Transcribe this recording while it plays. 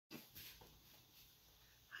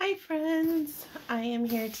Hi friends, I am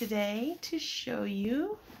here today to show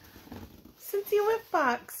you Scentsy Whiff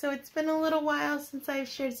box. So it's been a little while since I've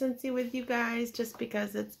shared Scentsy with you guys, just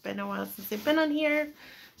because it's been a while since I've been on here.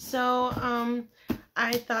 So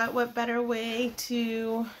I thought what better way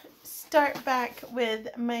to start back with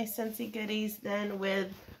my Scentsy goodies than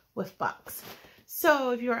with Whiff box.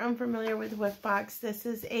 So if you're unfamiliar with Whiff box, this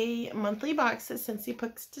is a monthly box that Scentsy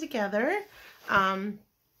puts together.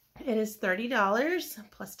 It is $30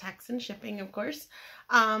 plus tax and shipping, of course.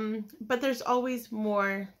 But there's always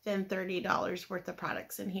more than $30 worth of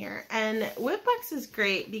products in here. And Whiff box is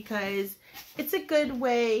great because it's a good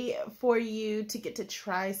way for you to get to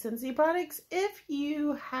try Scentsy products if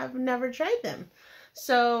you have never tried them.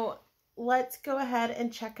 So let's go ahead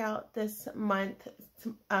and check out this month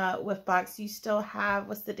Whiff box. You still have,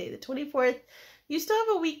 what's the day? The 24th. You still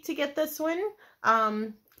have a week to get this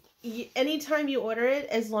one. Anytime you order it,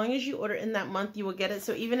 as long as you order in that month, you will get it.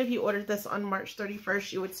 So even if you ordered this on March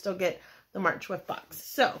 31st, you would still get the March Whiff box.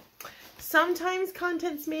 So sometimes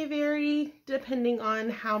contents may vary depending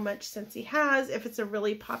on how much Scentsy has. If it's a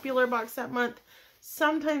really popular box that month,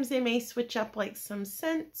 sometimes they may switch up like some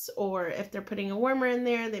scents, or if they're putting a warmer in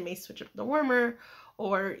there, they may switch up the warmer,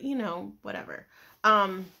 or you know, whatever.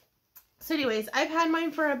 So anyways, I've had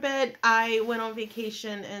mine for a bit. I went on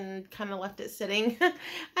vacation and kind of left it sitting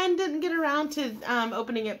and didn't get around to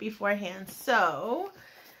opening it beforehand. So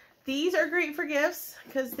these are great for gifts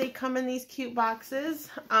because they come in these cute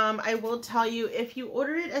boxes. I will tell you, if you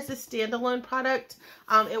order it as a standalone product,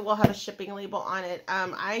 it will have a shipping label on it.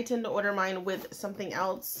 I tend to order mine with something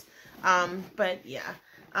else, but yeah.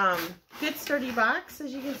 Good sturdy box,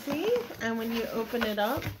 as you can see. And when you open it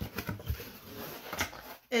up,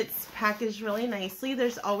 it's packaged really nicely.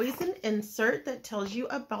 There's always an insert that tells you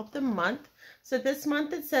about the month. So this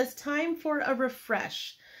month it says time for a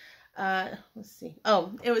refresh. Let's see.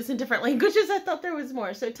 Oh, it was in different languages. I thought there was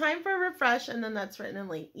more. So time for a refresh, and then that's written in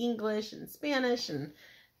like English and Spanish and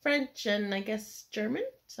French and I guess German.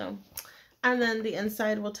 So, and then the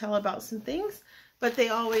inside will tell about some things, but they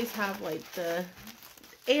always have like the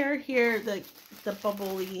air here, the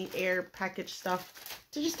bubbly air package stuff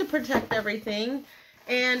to protect everything.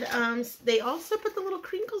 And they also put the little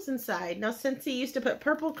crinkles inside. Now, Scentsy used to put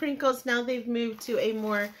purple crinkles. Now they've moved to a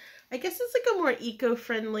more, I guess it's like a more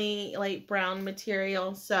eco-friendly, like brown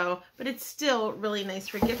material. So, but it's still really nice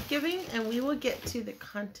for gift giving. And we will get to the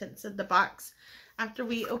contents of the box after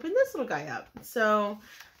we open this little guy up. So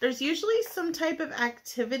there's usually some type of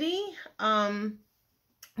activity.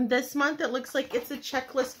 This month it looks like it's a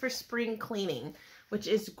checklist for spring cleaning, which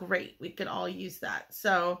is great. We could all use that.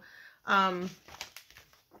 So,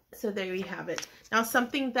 so there we have it. Now,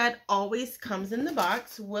 something that always comes in the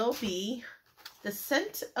box will be the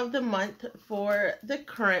scent of the month for the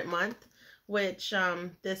current month, which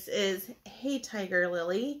this is Hey Tiger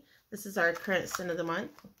Lily. This is our current scent of the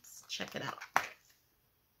month. Let's check it out.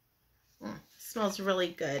 Smells really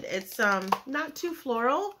good. It's not too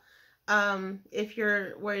floral. If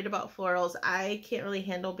you're worried about florals, I can't really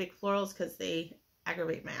handle big florals because they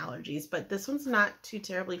aggravate my allergies, but this one's not too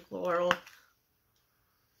terribly floral.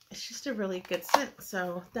 It's just a really good scent.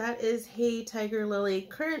 So that is Hey Tiger Lily,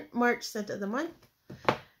 current March scent of the month.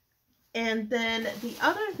 And then the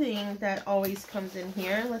other thing that always comes in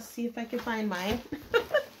here, let's see if I can find mine.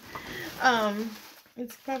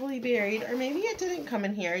 It's probably buried, or maybe it didn't come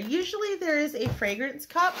in here. Usually there is a fragrance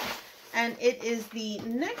cup, and it is the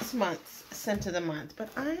next month's scent of the month, but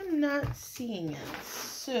I am not seeing it.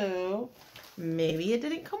 So maybe it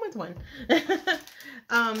didn't come with one.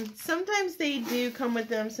 Sometimes they do come with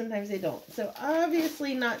them, sometimes they don't. So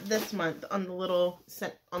obviously not this month on the little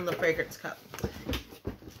scent on the fragrance cup.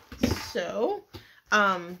 So,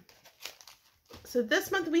 so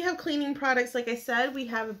this month we have cleaning products. Like I said, we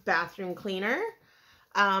have a bathroom cleaner.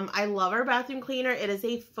 I love our bathroom cleaner. It is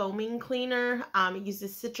a foaming cleaner. It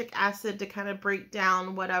uses citric acid to kind of break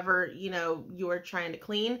down whatever, you know, you are trying to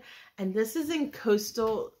clean. And this is in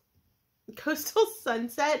Coastal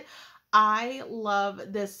Sunset. I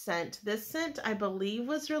love this scent. This scent, I believe,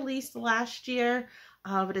 was released last year.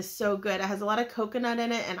 But it's so good. It has a lot of coconut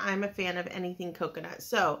in it, and I'm a fan of anything coconut.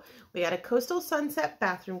 So we got a Coastal Sunset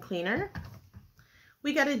bathroom cleaner.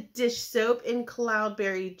 We got a dish soap in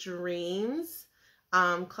Cloudberry Dreams.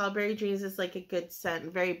 Cloudberry Dreams is like a good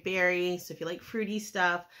scent, very berry. So if you like fruity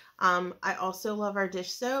stuff, I also love our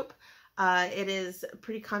dish soap. It is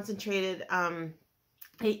pretty concentrated.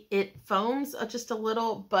 It foams just a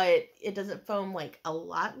little, but it doesn't foam like a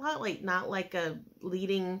lot, like not like a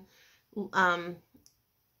leading,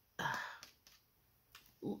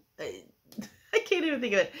 I can't even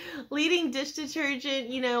think of it. Leading dish detergent,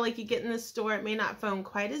 you know, like you get in the store, it may not foam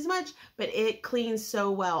quite as much, but it cleans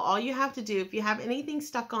so well. All you have to do, if you have anything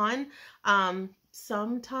stuck on,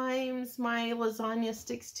 sometimes my lasagna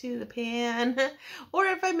sticks to the pan, or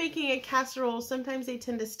if I'm making a casserole, sometimes they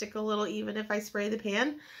tend to stick a little even if I spray the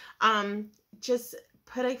pan. Just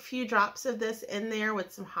put a few drops of this in there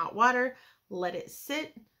with some hot water, let it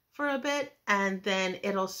sit for a bit, and then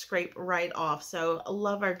it'll scrape right off. So I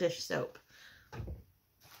love our dish soap.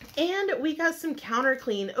 And we got some counter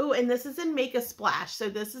clean. Oh, and this is in Make a Splash. So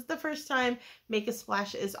this is the first time Make a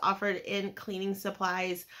Splash is offered in cleaning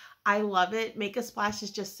supplies. I love it. Make a Splash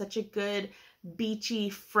is just such a good beachy,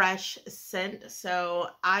 fresh scent. So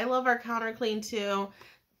I love our counter clean too.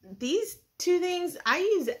 These two things I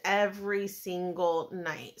use every single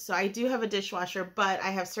night. So I do have a dishwasher, but I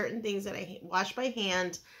have certain things that I wash by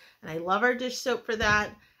hand, and I love our dish soap for that,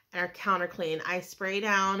 and our counter clean. I spray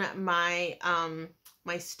down my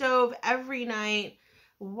my stove every night,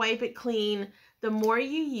 wipe it clean. The more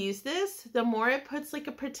you use this, the more it puts like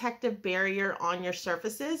a protective barrier on your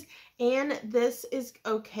surfaces. And this is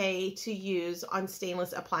okay to use on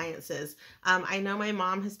stainless appliances. I know my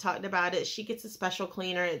mom has talked about it. She gets a special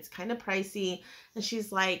cleaner. It's kind of pricey. And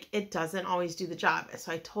she's like, it doesn't always do the job.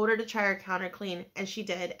 So I told her to try our counter clean, and she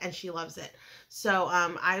did, and she loves it. So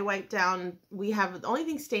I wipe down, the only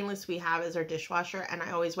thing stainless we have is our dishwasher, and I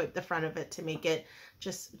always wipe the front of it to make it,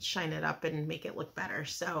 just shine it up and make it look better.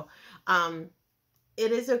 So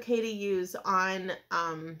it is okay to use on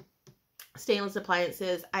stainless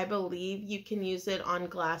appliances. I believe you can use it on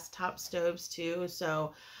glass top stoves too.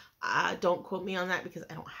 So don't quote me on that because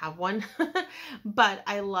I don't have one. But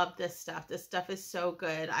I love this stuff. This stuff is so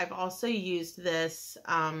good. I've also used this.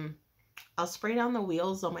 I'll spray down the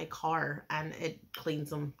wheels on my car and it cleans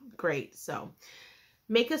them great. So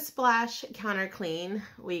Make a Splash counter clean.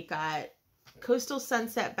 We got Coastal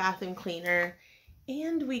Sunset bathroom cleaner.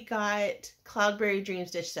 And we got Cloudberry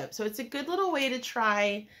Dreams dish soap. So it's a good little way to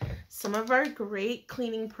try some of our great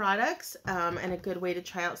cleaning products, and a good way to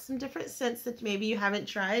try out some different scents that maybe you haven't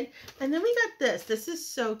tried. And then we got this. This is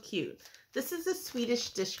so cute. This is a Swedish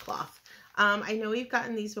dishcloth. I know we've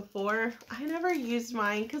gotten these before. I never used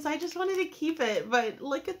mine because I just wanted to keep it. But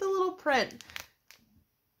look at the little print.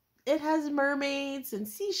 It has mermaids and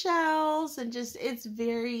seashells and just, it's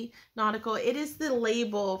very nautical. It is the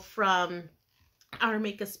label from our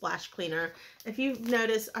Make a Splash cleaner. If you've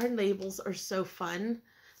noticed, our labels are so fun.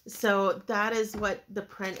 So that is what the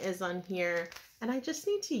print is on here, and I just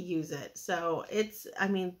need to use it. So it's, I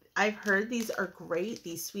mean, I've heard these are great,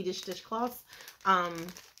 these Swedish dishcloths.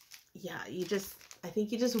 Yeah, I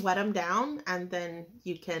think you just wet them down, and then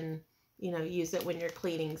you can, you know, use it when you're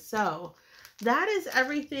cleaning. So that is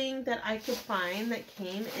everything that I could find that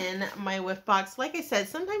came in my whiff box. Like I said,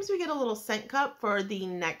 sometimes we get a little scent cup for the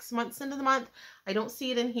next month's end of the month. I don't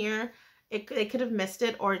see it in here. It could have missed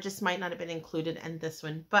it, or it just might not have been included in this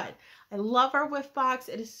one. But I love our whiff box.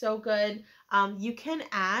 It is so good. You can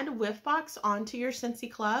add whiff box onto your Scentsy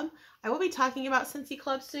Club. I will be talking about Scentsy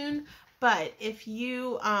Club soon, but if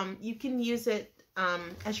you you can use it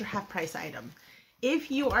as your half price item. If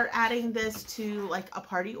you are adding this to like a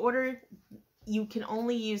party order, you can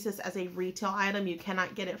only use this as a retail item. You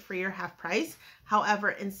cannot get it free or half price.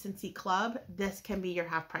 However, in Scentsy Club, this can be your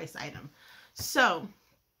half price item. So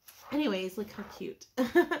anyways, look how cute.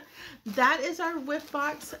 That is our whiff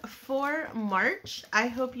box for March. I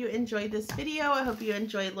hope you enjoyed this video. I hope you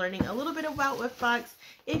enjoyed learning a little bit about whiff box.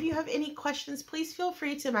 If you have any questions, please feel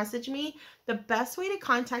free to message me. The best way to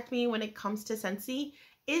contact me when it comes to Scentsy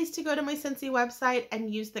is to go to my Scentsy website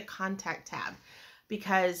and use the contact tab,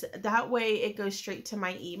 because that way it goes straight to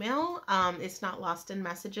my email. It's not lost in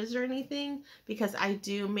messages or anything, because I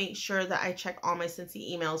do make sure that I check all my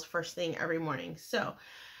Scentsy emails first thing every morning. So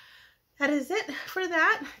that is it for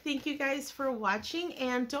that. Thank you guys for watching.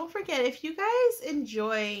 And don't forget, if you guys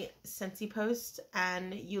enjoy Scentsy posts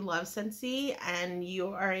and you love Scentsy and you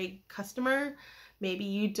are a customer, maybe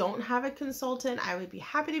you don't have a consultant, I would be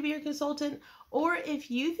happy to be your consultant. Or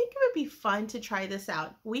if you think it would be fun to try this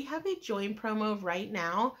out, we have a join promo right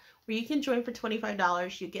now where you can join for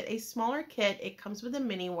 $25. You get a smaller kit. It comes with a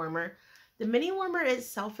mini warmer. The mini warmer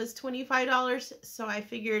itself is $25, so I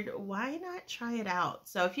figured why not try it out?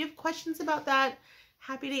 So if you have questions about that,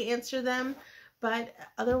 happy to answer them. But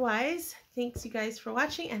otherwise, thanks you guys for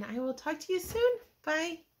watching, and I will talk to you soon.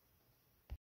 Bye.